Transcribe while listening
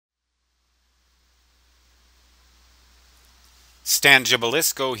Stan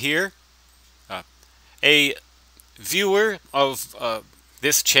Gibilisco here, a viewer of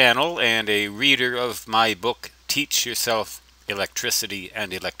this channel and a reader of my book, Teach Yourself Electricity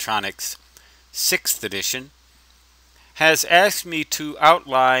and Electronics, 6th edition, has asked me to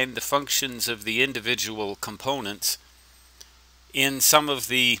outline the functions of the individual components in some of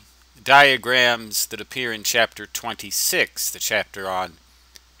the diagrams that appear in Chapter 26, the chapter on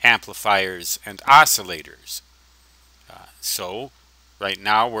amplifiers and oscillators. So, right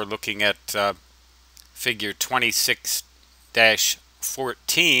now we're looking at figure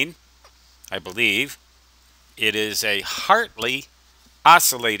 26-14, I believe. It is a Hartley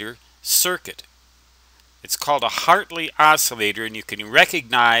oscillator circuit. It's called a Hartley oscillator, and you can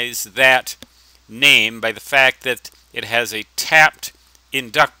recognize that name by the fact that it has a tapped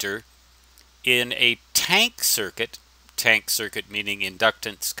inductor in a tank circuit meaning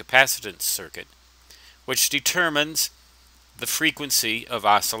inductance capacitance circuit, which determines the frequency of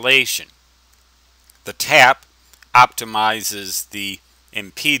oscillation. The tap optimizes the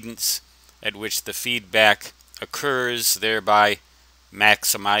impedance at which the feedback occurs, thereby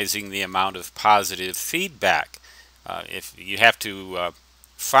maximizing the amount of positive feedback. If you have to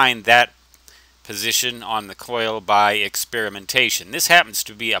find that position on the coil by experimentation. This happens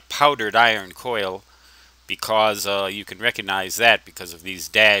to be a powdered iron coil because you can recognize that because of these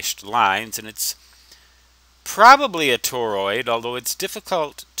dashed lines, and it's probably a toroid, although it's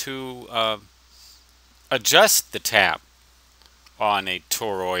difficult to adjust the tap on a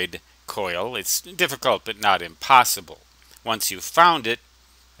toroid coil. It's difficult but not impossible. Once you've found it,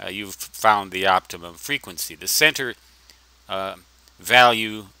 you've found the optimum frequency. The center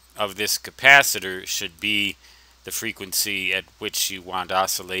value of this capacitor should be the frequency at which you want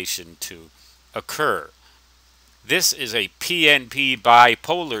oscillation to occur. This is a PNP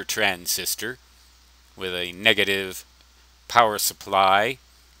bipolar transistor with a negative power supply.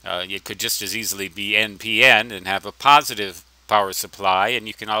 It could just as easily be NPN and have a positive power supply, and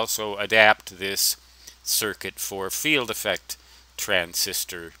you can also adapt this circuit for field effect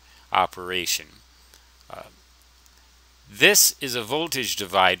transistor operation. This is a voltage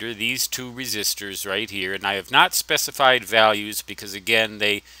divider, these two resistors right here, and I have not specified values because again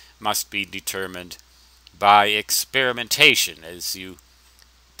they must be determined by experimentation as you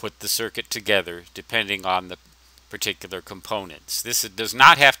put the circuit together depending on the particular components. This does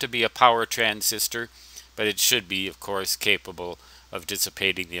not have to be a power transistor, but it should be, of course, capable of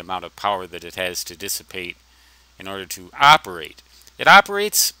dissipating the amount of power that it has to dissipate in order to operate. It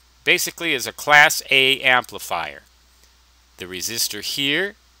operates basically as a Class A amplifier. The resistor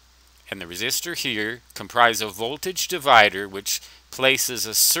here and the resistor here comprise a voltage divider which places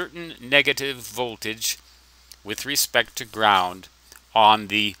a certain negative voltage with respect to ground on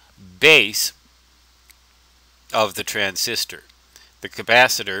the base of the transistor. The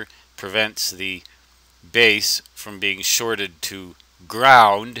capacitor prevents the base from being shorted to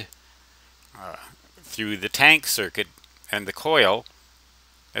ground through the tank circuit, and the coil,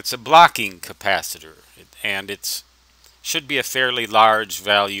 it's a blocking capacitor, and it should be a fairly large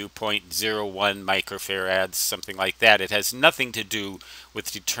value, 0.01 microfarads, something like that. It has nothing to do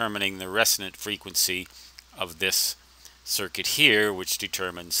with determining the resonant frequency of this circuit here, which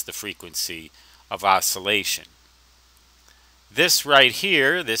determines the frequency of oscillation. This right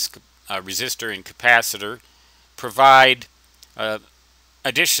here, this resistor and capacitor, provide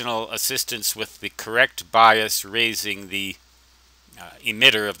additional assistance with the correct bias, raising the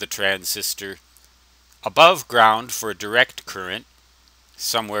emitter of the transistor above ground for a direct current,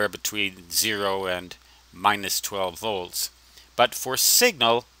 somewhere between 0 and -12 volts. But for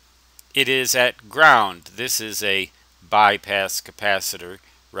signal, it is at ground. This is a bypass capacitor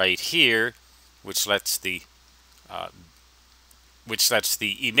right here, which lets the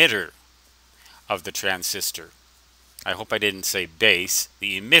emitter of the transistor, I hope I didn't say base,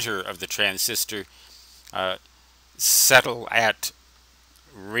 the emitter of the transistor settle at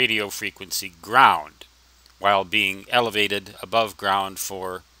radio frequency ground while being elevated above ground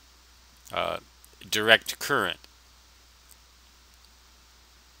for direct current.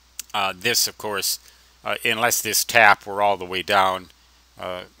 This, of course, unless this tap were all the way down,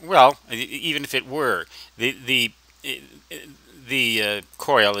 well, even if it were, the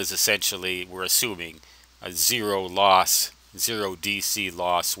coil is essentially, we're assuming, a zero DC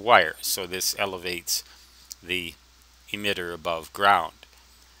loss wire. So this elevates the emitter above ground.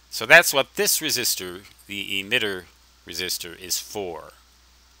 So that's what this resistor, the emitter resistor, is for.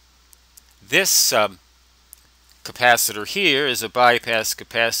 This capacitor here is a bypass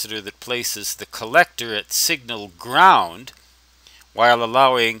capacitor that places the collector at signal ground while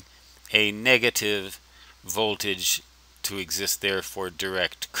allowing a negative voltage to to exist there for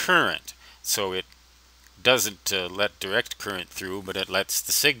direct current. So it doesn't let direct current through, but it lets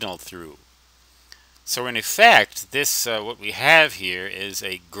the signal through. So in effect, this what we have here is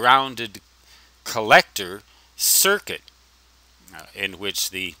a grounded collector circuit in which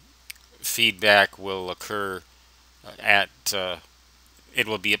the feedback will occur at it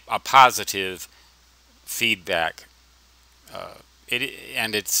will be a positive feedback.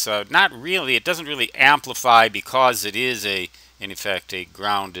 It's not really, it doesn't really amplify because it is in effect a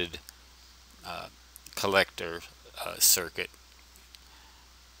grounded collector circuit.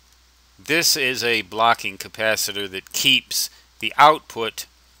 This is a blocking capacitor that keeps the output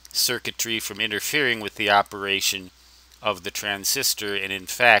circuitry from interfering with the operation of the transistor, and in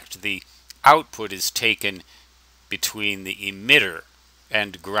fact the output is taken between the emitter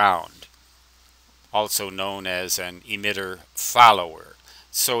and ground, also known as an emitter follower.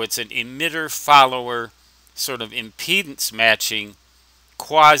 So it's an emitter follower sort of impedance matching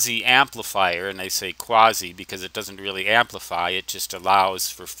quasi-amplifier, and I say quasi because it doesn't really amplify, it just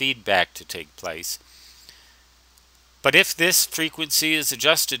allows for feedback to take place. But if this frequency is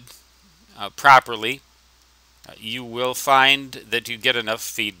adjusted properly, you will find that you get enough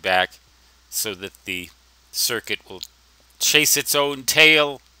feedback so that the circuit will chase its own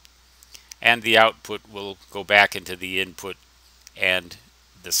tail and the output will go back into the input, and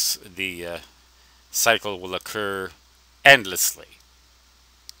the cycle will occur endlessly.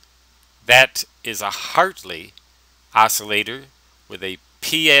 That is a Hartley oscillator with a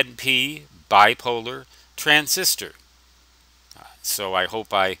PNP bipolar transistor. So I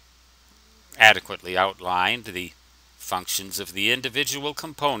hope I adequately outlined the functions of the individual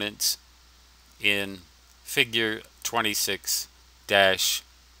components in figure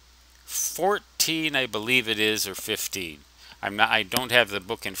 26-14, I believe it is, or 15. I don't have the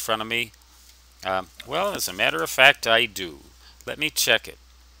book in front of me. Well, as a matter of fact, I do. Let me check it.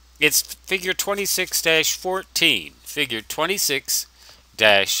 It's figure 26-14. Figure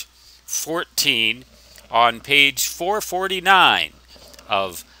 26-14 on page 449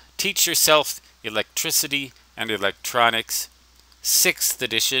 of Teach Yourself Electricity and Electronics, 6th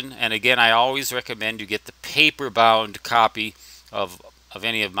edition. And again, I always recommend you get the paper-bound copy of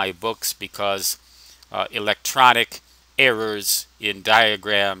any of my books because electronic errors in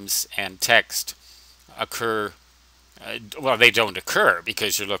diagrams and text occur. Well, they don't occur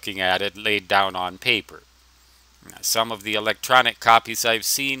because you're looking at it laid down on paper. Some of the electronic copies I've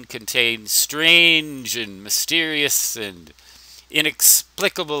seen contain strange and mysterious and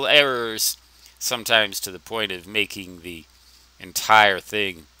inexplicable errors, sometimes to the point of making the entire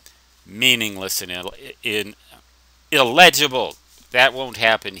thing meaningless and illegible. That won't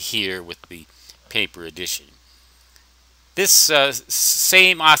happen here with the paper edition. This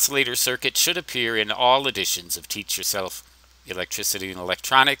same oscillator circuit should appear in all editions of Teach Yourself Electricity and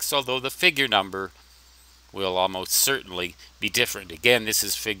Electronics, although the figure number will almost certainly be different. Again, this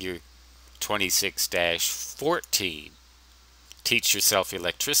is figure 26-14. Teach Yourself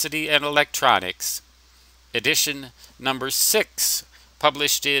Electricity and Electronics, edition number 6,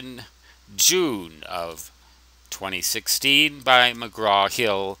 published in June of 2016 by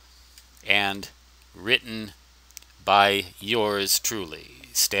McGraw-Hill and written by yours truly,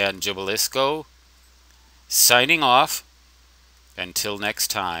 Stan Gibilisco, signing off. Until next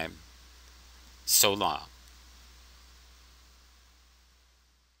time, so long.